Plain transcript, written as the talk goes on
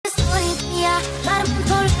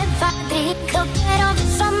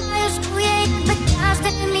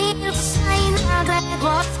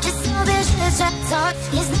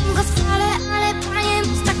Nie znam go wcale, ale panie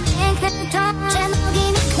masz tak piękny ton, że nogi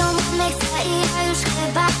nikną, mamy chce i ja już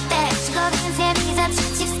chyba też go, więc nie widzę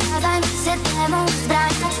przeciwwskazań, by się temu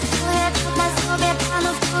zbraniać. Czuję trudne sobie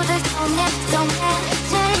panów, którzy chcą mnie,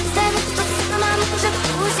 że jestem tu sama, może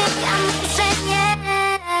później, a może nie.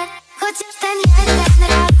 Chociaż ten jeden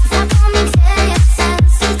raz zapomnij, gdzie jest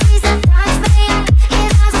sens i dziś zatańczmy jak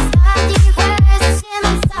jedna z ostatnich łez. Nie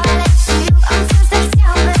mam wcale sił, on zawsze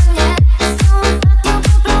chciałby mnie. Z tą ostatnią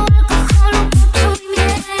kroplą alkoholu poczuj mnie.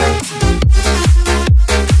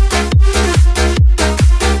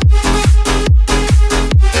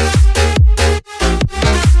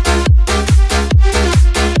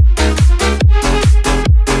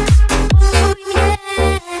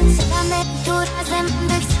 Siadamy tu razem,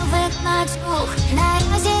 by chciał wykonać ruch. Na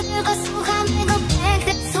razie tylko słucham jego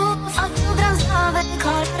pięknych słów. Oto brązowy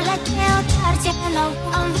kolor, lekkie otarcie nóg.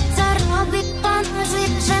 On wie co robi, ponoży,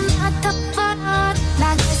 że ma to powód.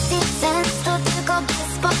 Na gestii sens to tylko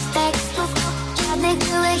bez podtekstów. Żadnych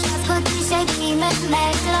byłych jaskód, dzisiaj pijmy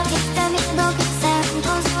melod. Jestem jego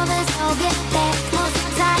piosenką, znowu sobie techno.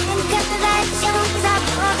 Zajękę wydaje się za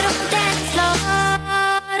podróż ten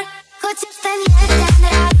flor. Chociaż ten jeden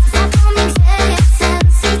raz zapomnij, gdzie jest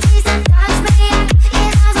sens i dziś zatańczmy jak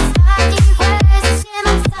jedna z ostatnich łez. Nie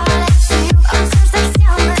mam wcale sił, on zawsze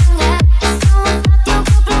chciałby mnie. Z tą ostatnią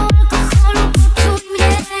kroplą alkoholu poczuj mnie.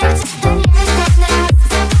 Chociaż ten jeden raz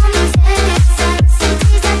zapomnij, gdzie jest sens i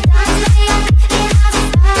dziś zatańczmy jak jedna z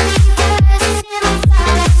ostatnich łez. Nie mam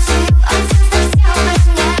wcale sił, on zawsze chciałby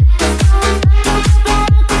mnie. Z tą ostatnią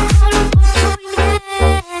kroplą alkoholu poczuj mnie.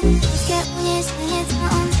 Wszystkie uniesienie, co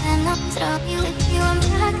on ze mną zrobił. Wypiłam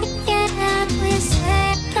tak niewiele, a czuję się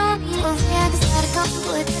jak promil. Mówię jak zerką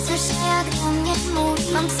płytę, słyszę jak do mnie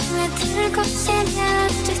mówi. Mam w sumie tylko siebie,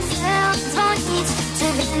 czy chcę odzwonić, czy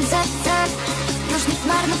więcej chcę. Już nie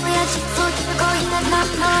zmarnuję czasu, tylko jedna noc.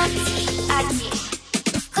 A dziś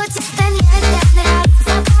chociaż ten jeden raz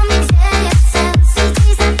zapomnij, gdzie jest sens i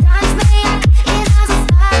dziś zatańczmy jak jedna z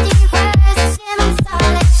ostatnich łez. Nie mam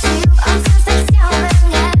wcale sił, on zawsze chciałby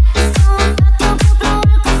mnie. Z tą ostatnią kroplą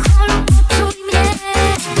alkoholu poczuj mnie.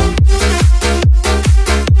 Poczuj mnie.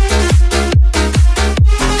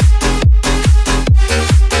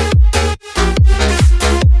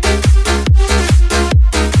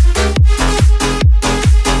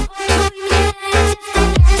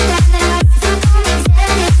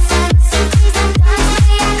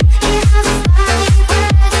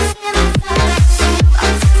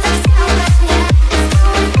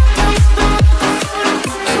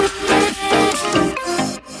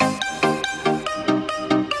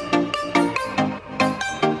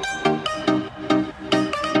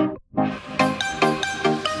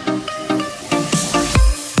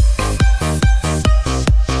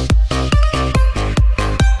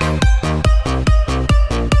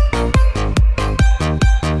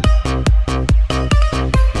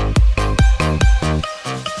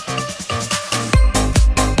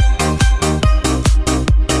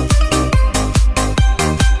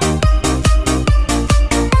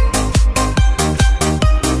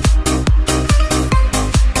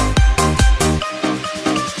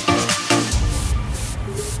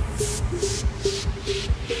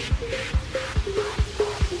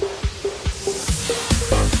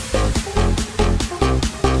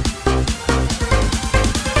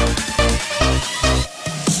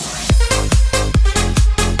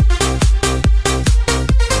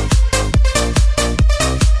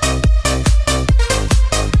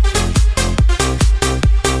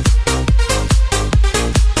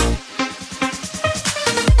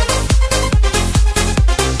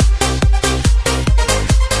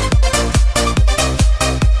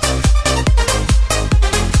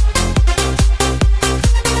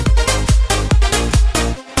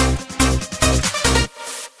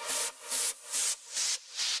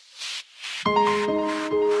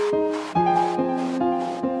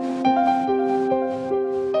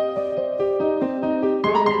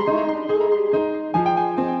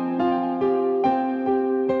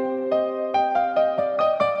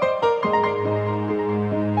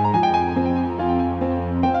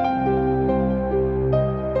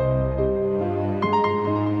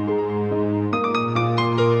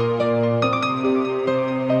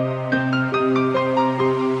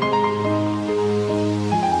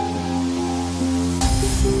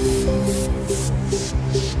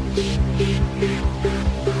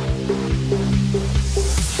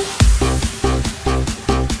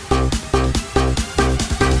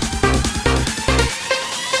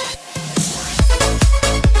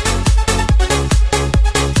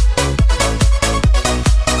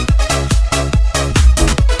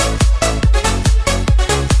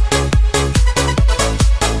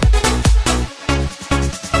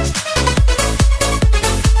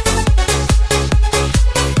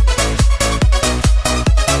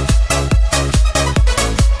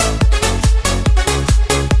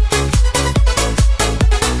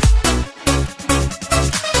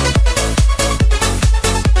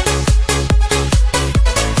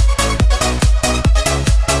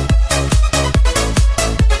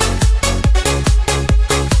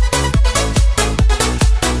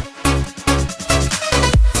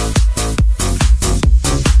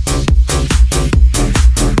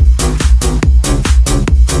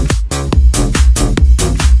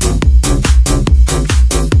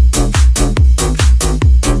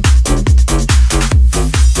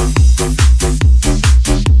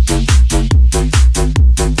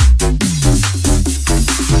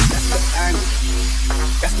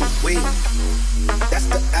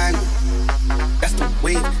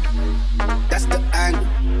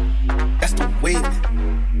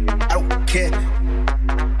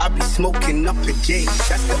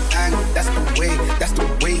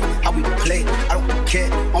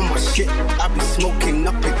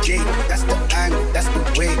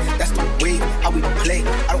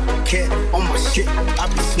 shit, I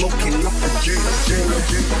be smoking up a G.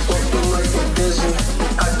 Walking like a dizzy.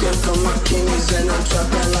 I dip on my kidneys and I'm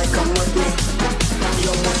trapping like I'm with me.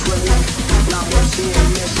 Yo, what's with me? Not worth seeing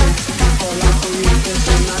missing. All out for you,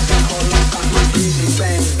 listen. I said all out, got my breezy.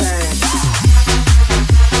 Bang, bang.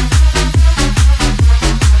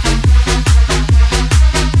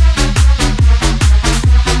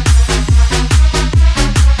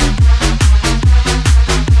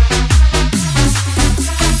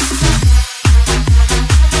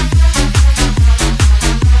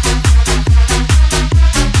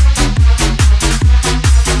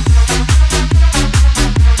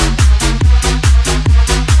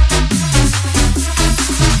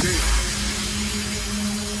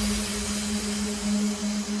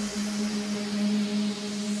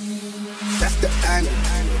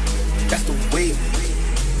 That's the wave.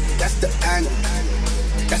 That's the anthem.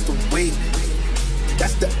 That's the wave.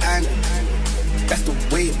 That's the anthem. That's the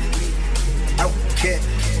wave. I don't care.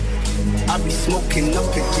 I be smoking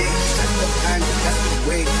up a J. That's the anthem. That's the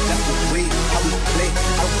wave. That's the wave. How we play.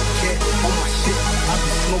 I don't care. On my shit. I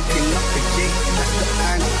be smoking up a J. That's the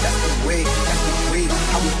anthem. That's the wave. That's the wave.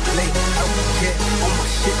 How we play. I don't care. On my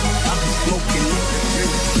shit. I be smoking up a J.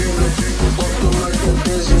 Walking like a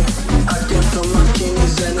dizzy. I dip on my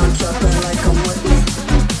kidneys and I'm trapping like I'm with me.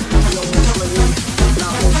 Yo, what's with me?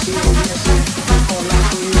 Not won't see you missing. All out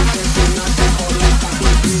for you, listen. I said all out, got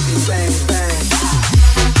my breezy. Bang, bang.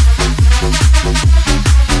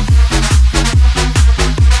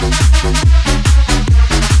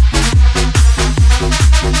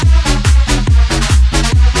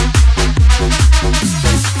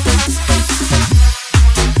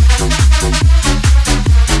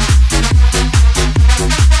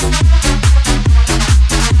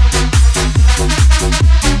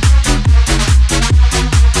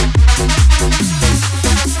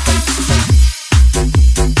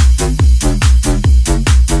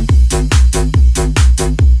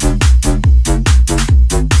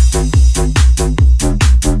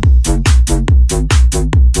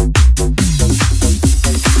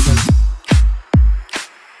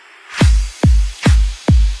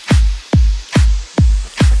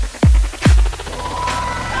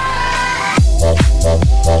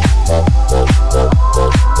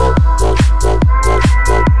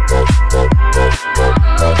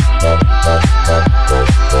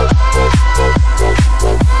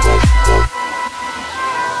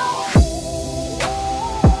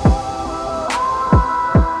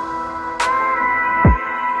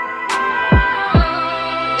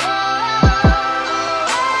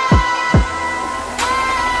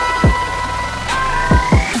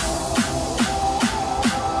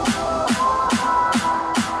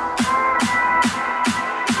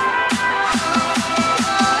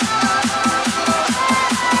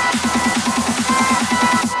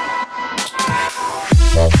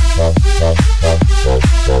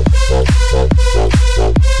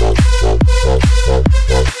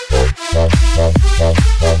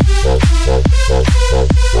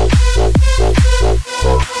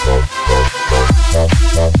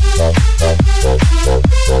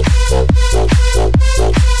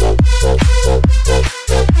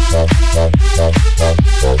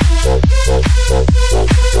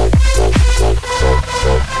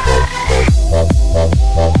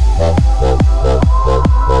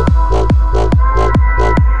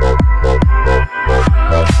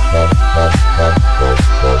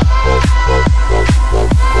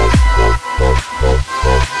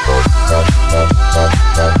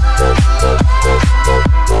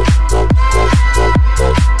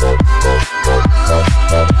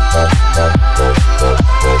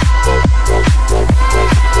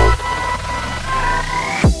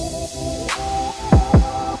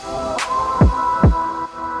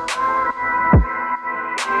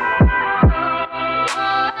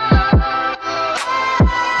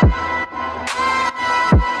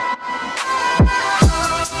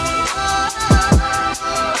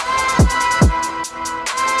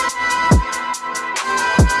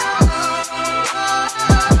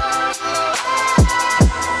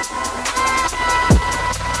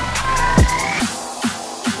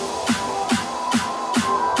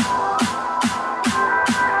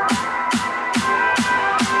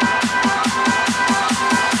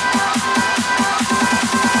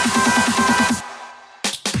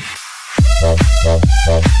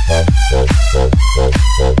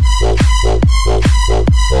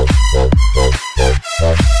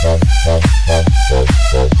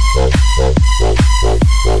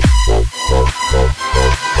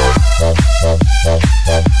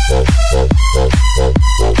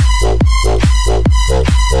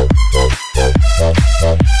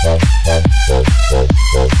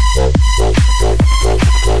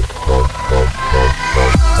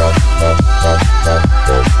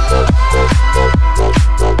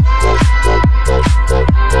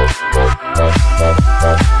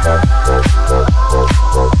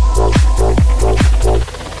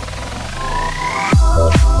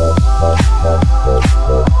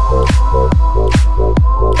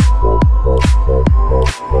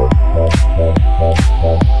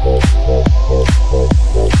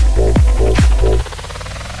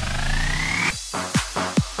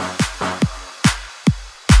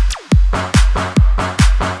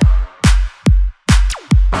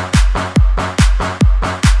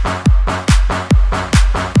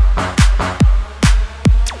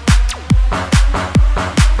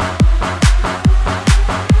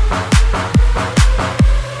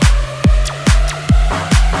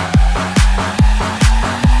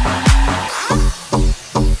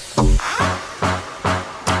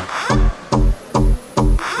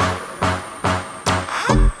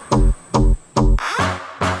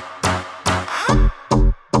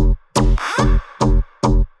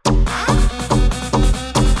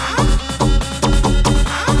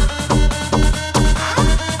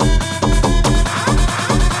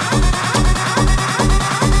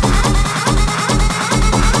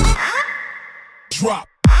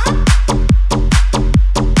 Drop.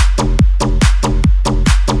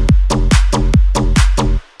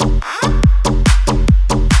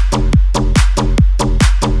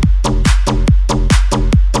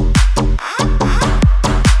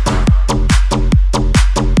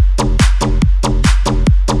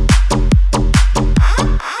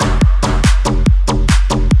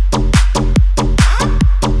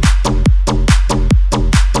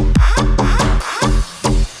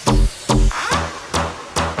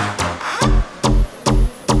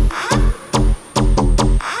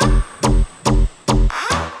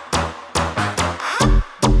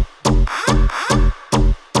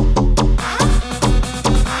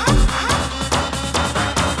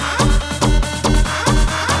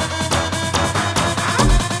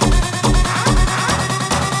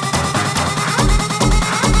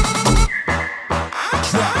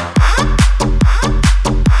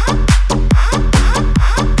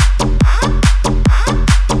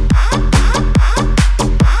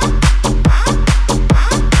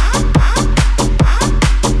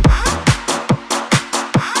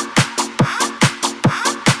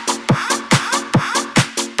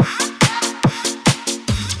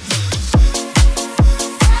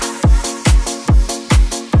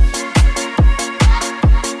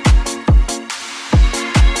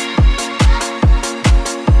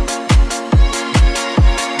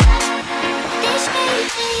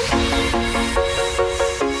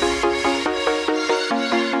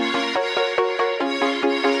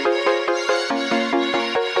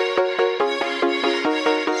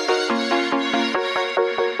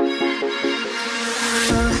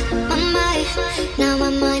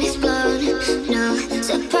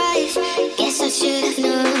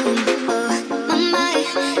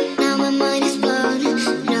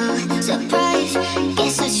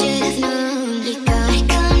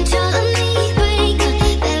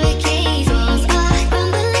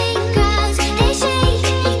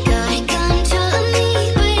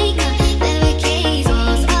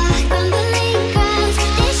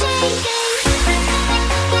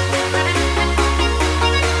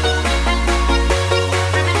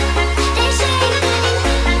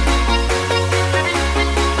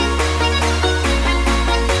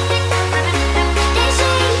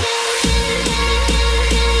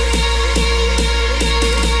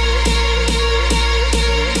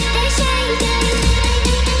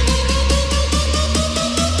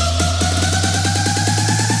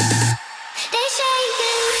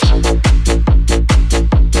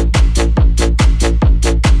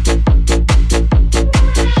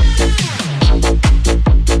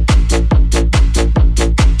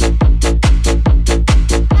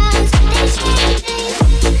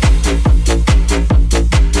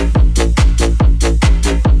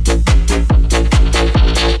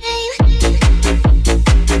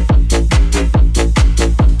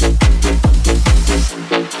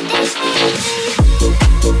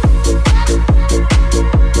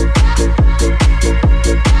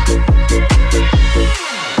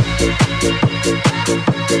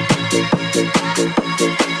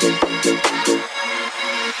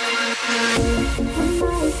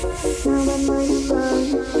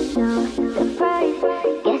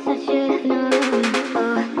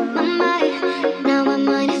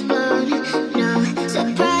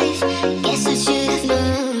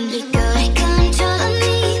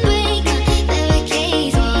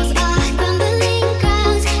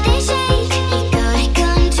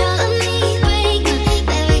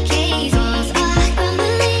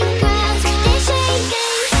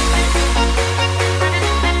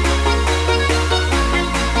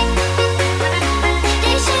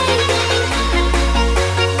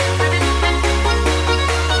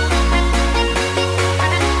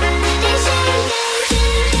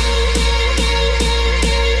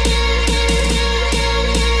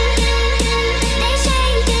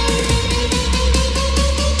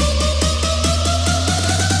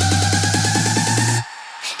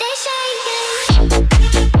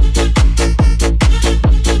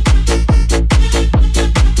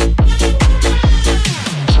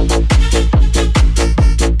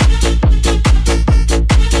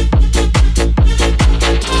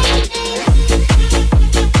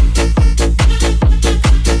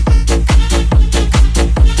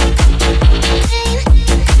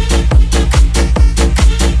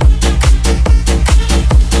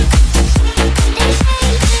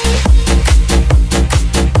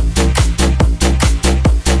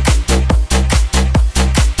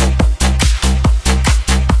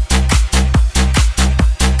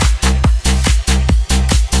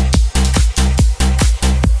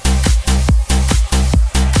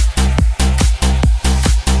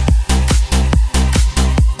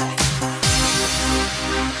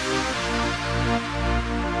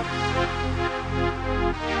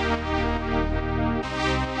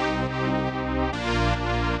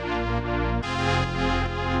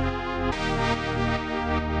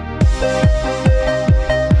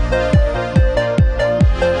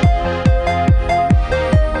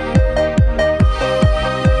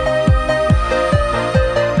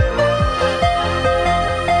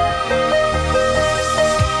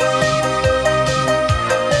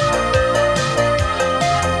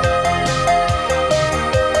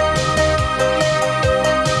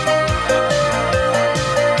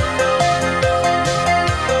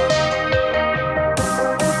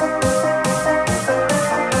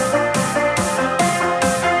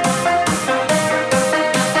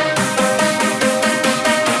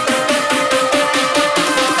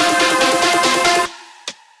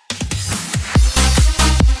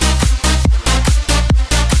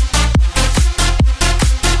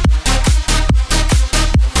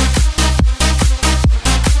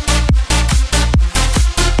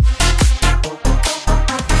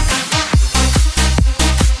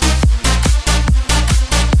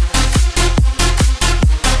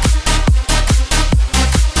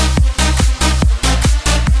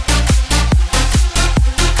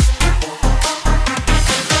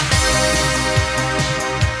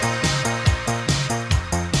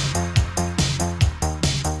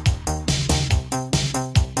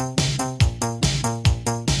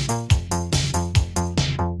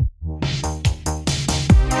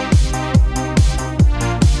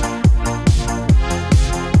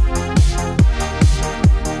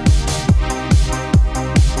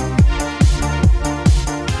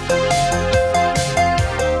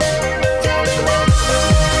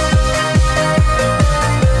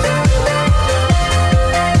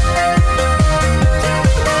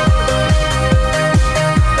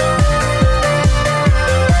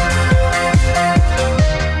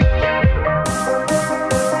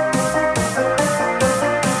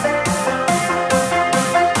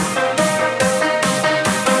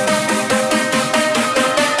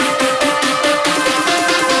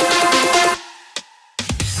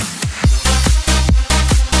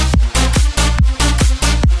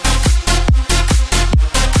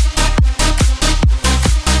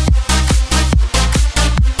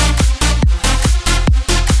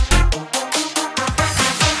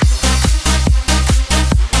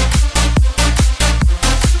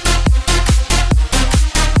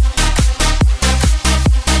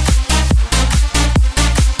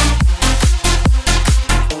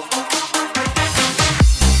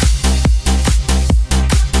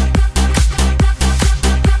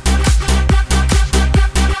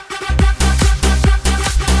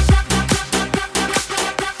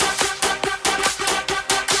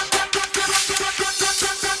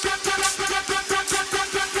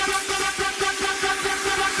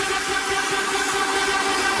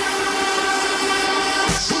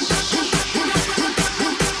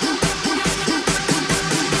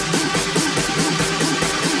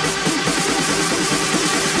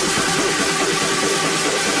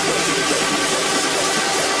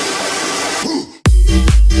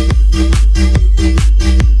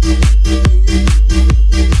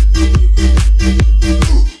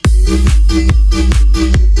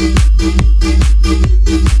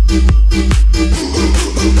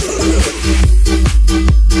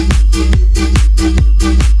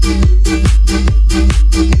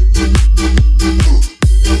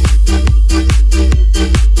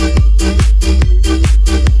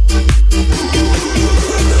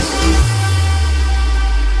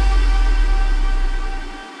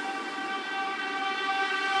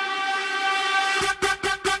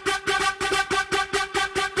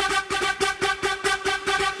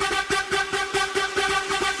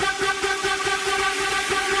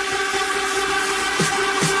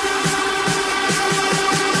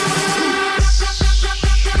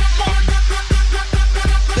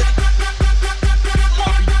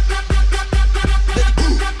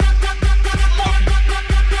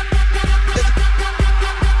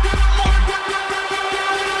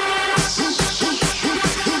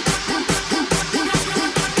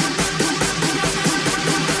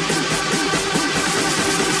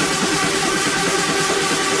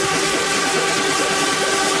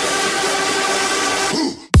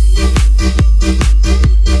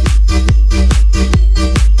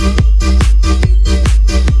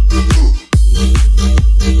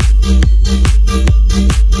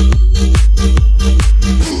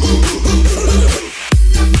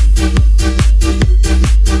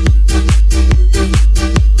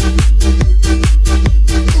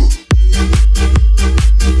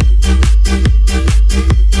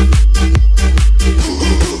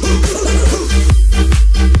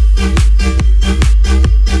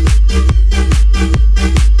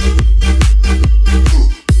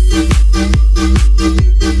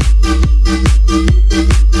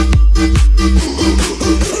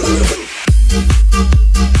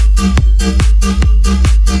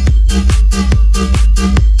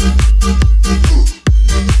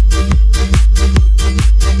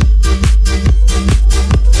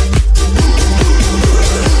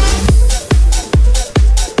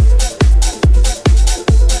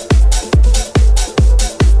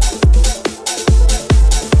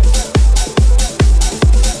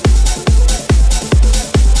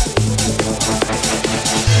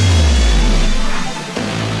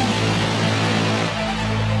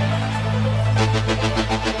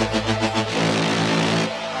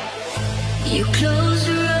 You close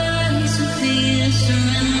your eyes and feel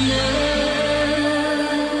surrender.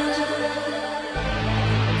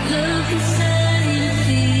 Look inside and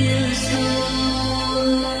feel so.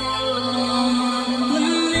 When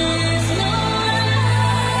there's no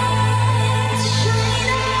light to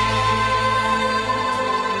shine on,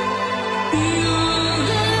 know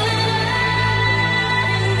that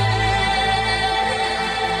I'm there.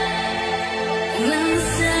 When the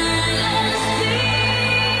silence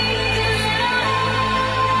speaks aloud,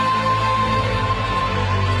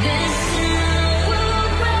 this sound will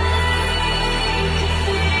break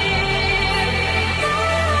the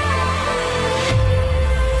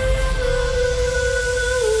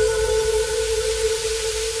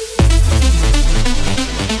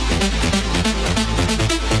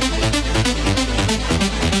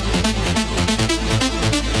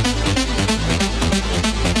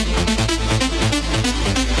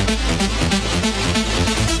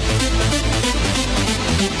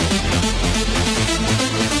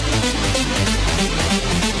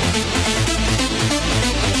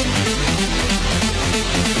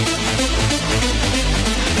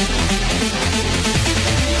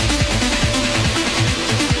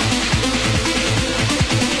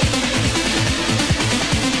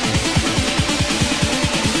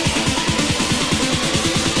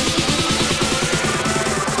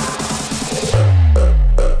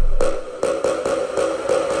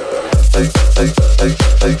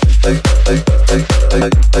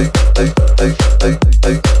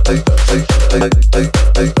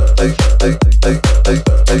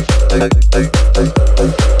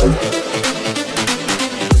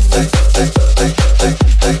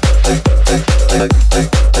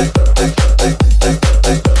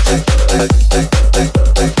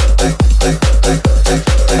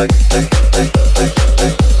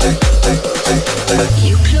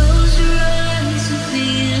you close your eyes and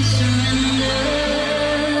feel surrender.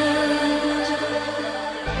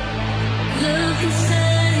 Look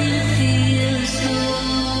inside and feel so.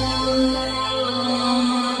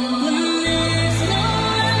 When there's no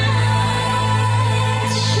light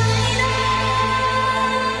to shine on,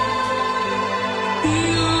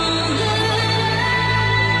 know that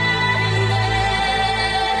I'm there.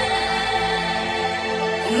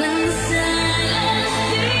 When the silence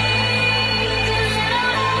speaks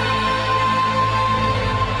aloud,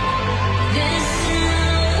 this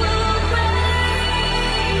sound will break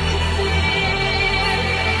the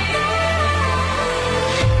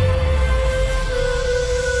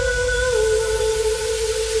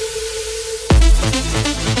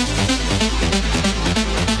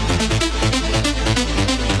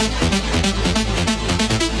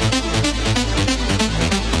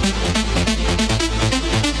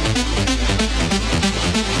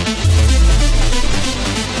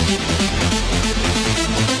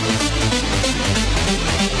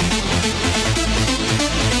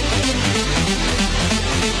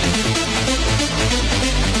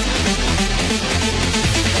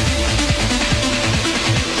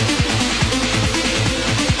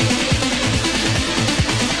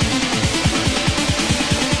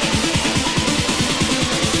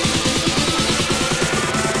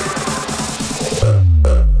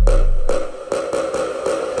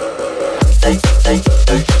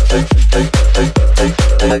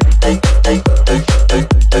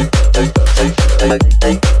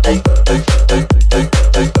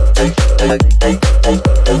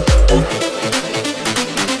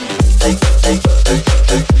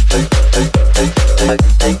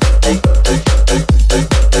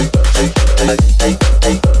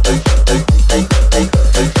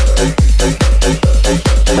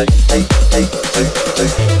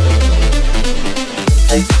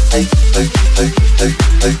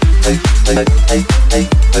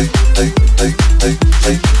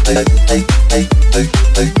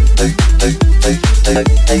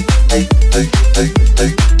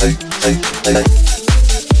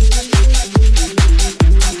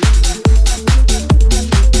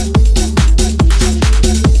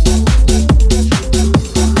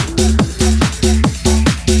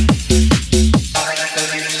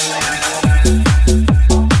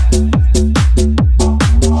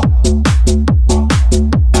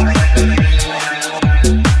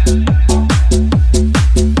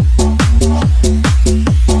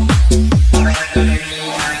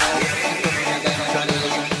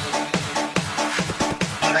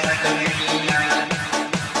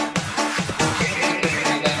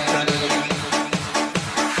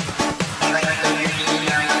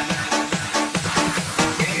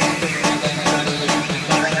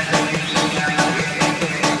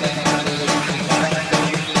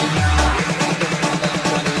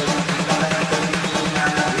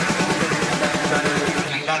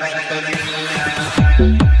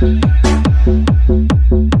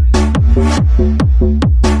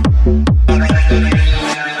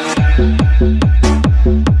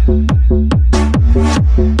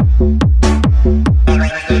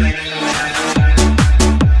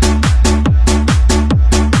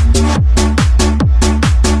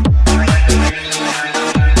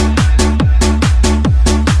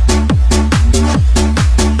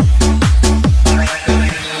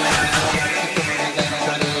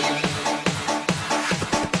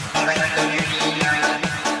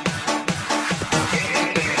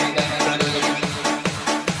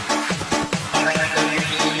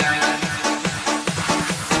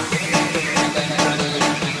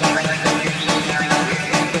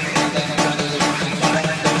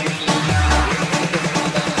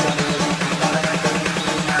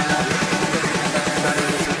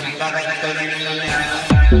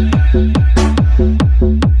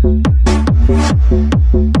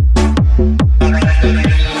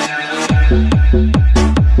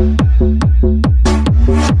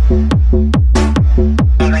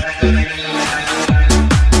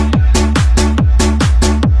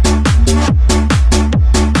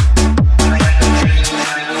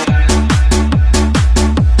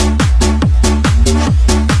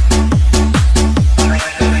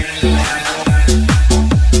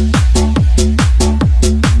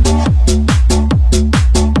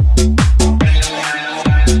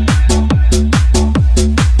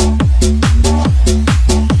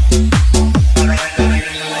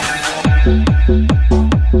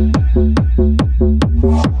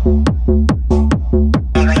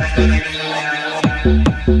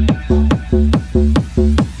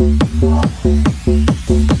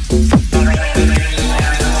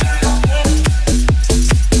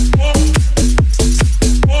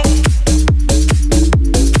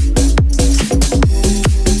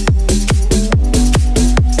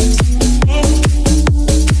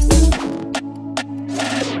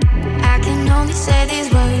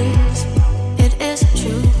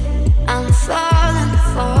falling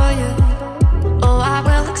for you. Oh, I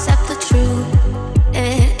will accept the truth.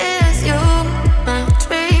 It is you, my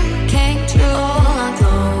dream came true. Oh, I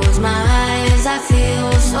close my eyes, I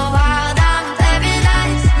feel so wild. I'm in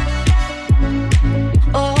paradise.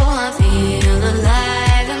 Oh, I feel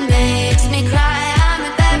alive, it makes me cry. I'm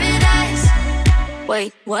in paradise.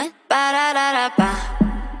 Wait, what? Ba da da da ba.